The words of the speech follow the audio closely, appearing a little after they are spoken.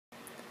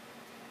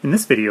In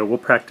this video, we'll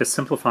practice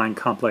simplifying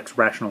complex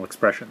rational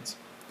expressions.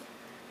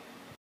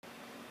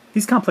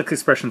 These complex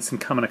expressions can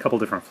come in a couple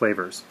different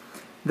flavors.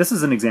 This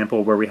is an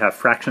example where we have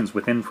fractions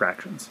within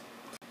fractions.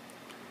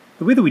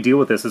 The way that we deal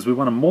with this is we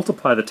want to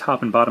multiply the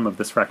top and bottom of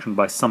this fraction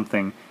by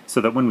something so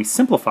that when we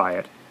simplify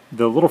it,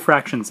 the little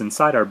fractions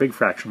inside our big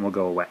fraction will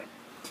go away.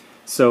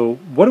 So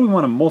what do we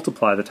want to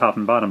multiply the top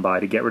and bottom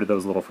by to get rid of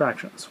those little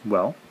fractions?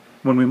 Well,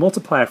 when we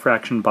multiply a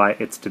fraction by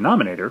its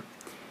denominator,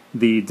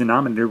 the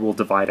denominator will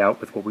divide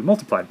out with what we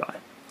multiplied by.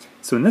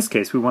 So in this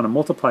case, we want to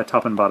multiply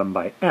top and bottom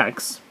by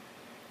x,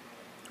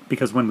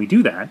 because when we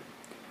do that,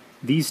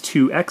 these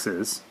two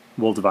x's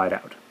will divide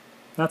out.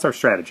 That's our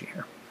strategy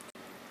here.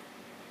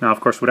 Now, of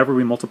course, whatever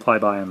we multiply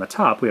by on the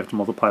top, we have to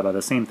multiply by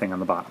the same thing on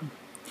the bottom.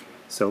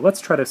 So let's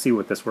try to see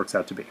what this works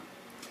out to be.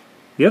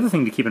 The other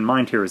thing to keep in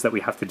mind here is that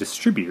we have to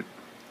distribute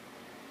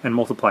and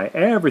multiply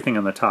everything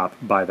on the top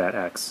by that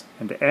x,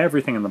 and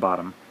everything on the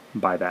bottom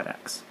by that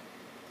x.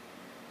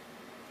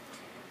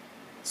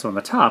 So on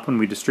the top, when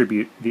we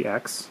distribute the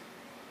x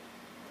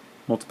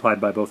multiplied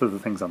by both of the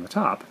things on the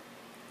top,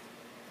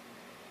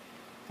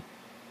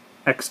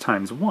 x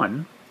times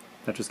 1,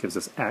 that just gives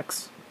us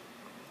x,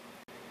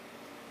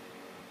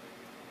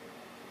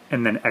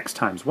 and then x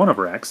times 1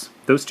 over x,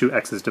 those two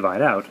x's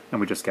divide out,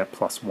 and we just get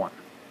plus 1.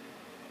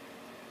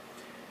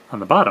 On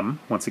the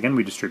bottom, once again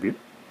we distribute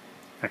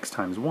x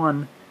times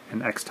 1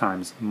 and x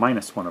times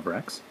minus 1 over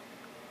x.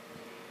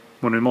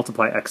 When we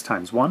multiply x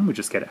times 1, we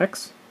just get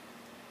x.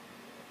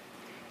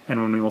 And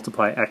when we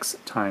multiply x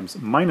times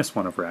minus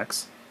 1 over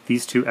x,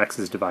 these two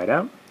x's divide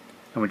out,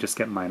 and we just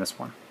get minus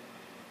 1.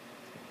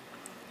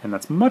 And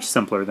that's much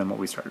simpler than what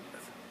we started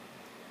with.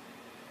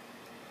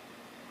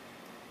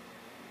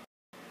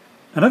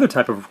 Another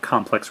type of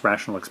complex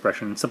rational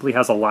expression simply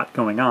has a lot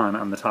going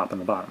on the top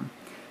and the bottom.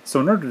 So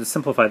in order to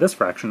simplify this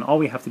fraction, all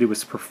we have to do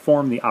is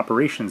perform the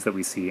operations that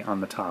we see on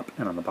the top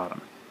and on the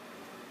bottom.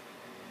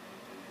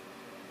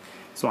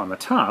 So on the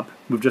top,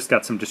 we've just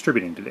got some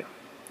distributing to do.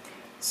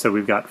 So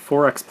we've got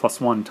 4x plus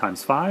 1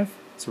 times 5,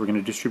 so we're going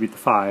to distribute the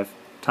 5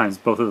 times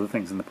both of the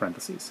things in the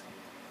parentheses.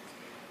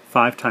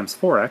 5 times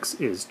 4x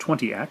is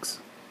 20x,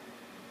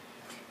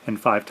 and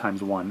 5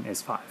 times 1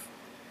 is 5.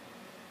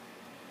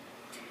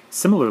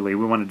 Similarly,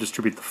 we want to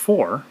distribute the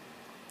 4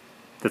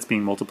 that's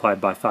being multiplied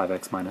by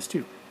 5x minus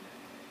 2.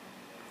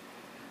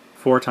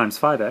 4 times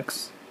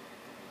 5x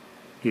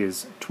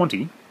is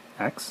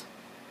 20x,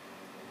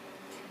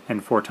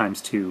 and 4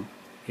 times 2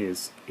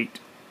 is 8.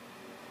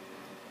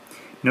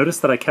 Notice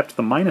that I kept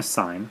the minus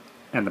sign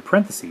and the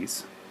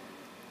parentheses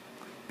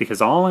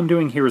because all I'm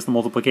doing here is the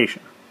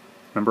multiplication.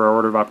 Remember our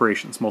order of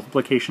operations.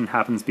 Multiplication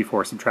happens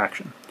before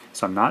subtraction,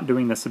 so I'm not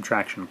doing the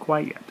subtraction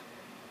quite yet.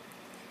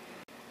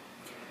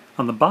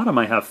 On the bottom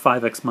I have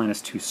 5x minus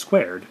 2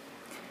 squared,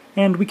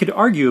 and we could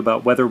argue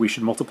about whether we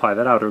should multiply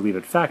that out or leave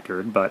it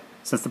factored, but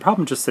since the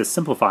problem just says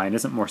simplify and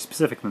isn't more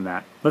specific than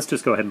that, let's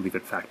just go ahead and leave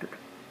it factored.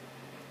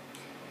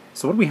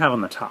 So what do we have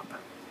on the top?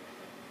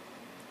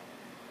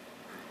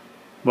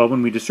 Well,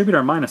 when we distribute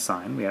our minus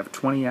sign, we have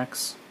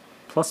 20x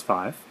plus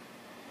 5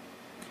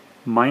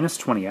 minus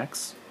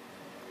 20x,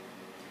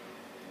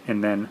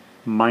 and then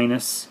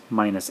minus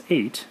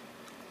 8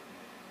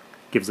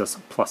 gives us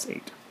plus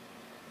 8.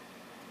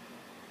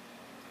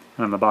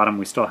 And on the bottom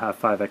we still have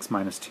 5x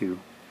minus 2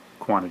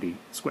 quantity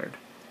squared.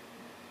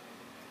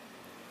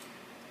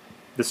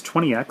 This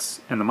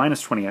 20x and the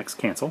minus 20x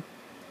cancel,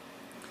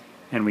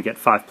 and we get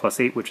 5 plus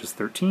 8, which is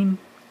 13,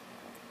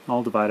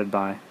 all divided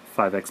by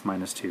 5x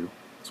minus 2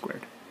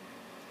 squared.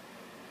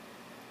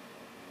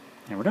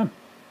 And we're done.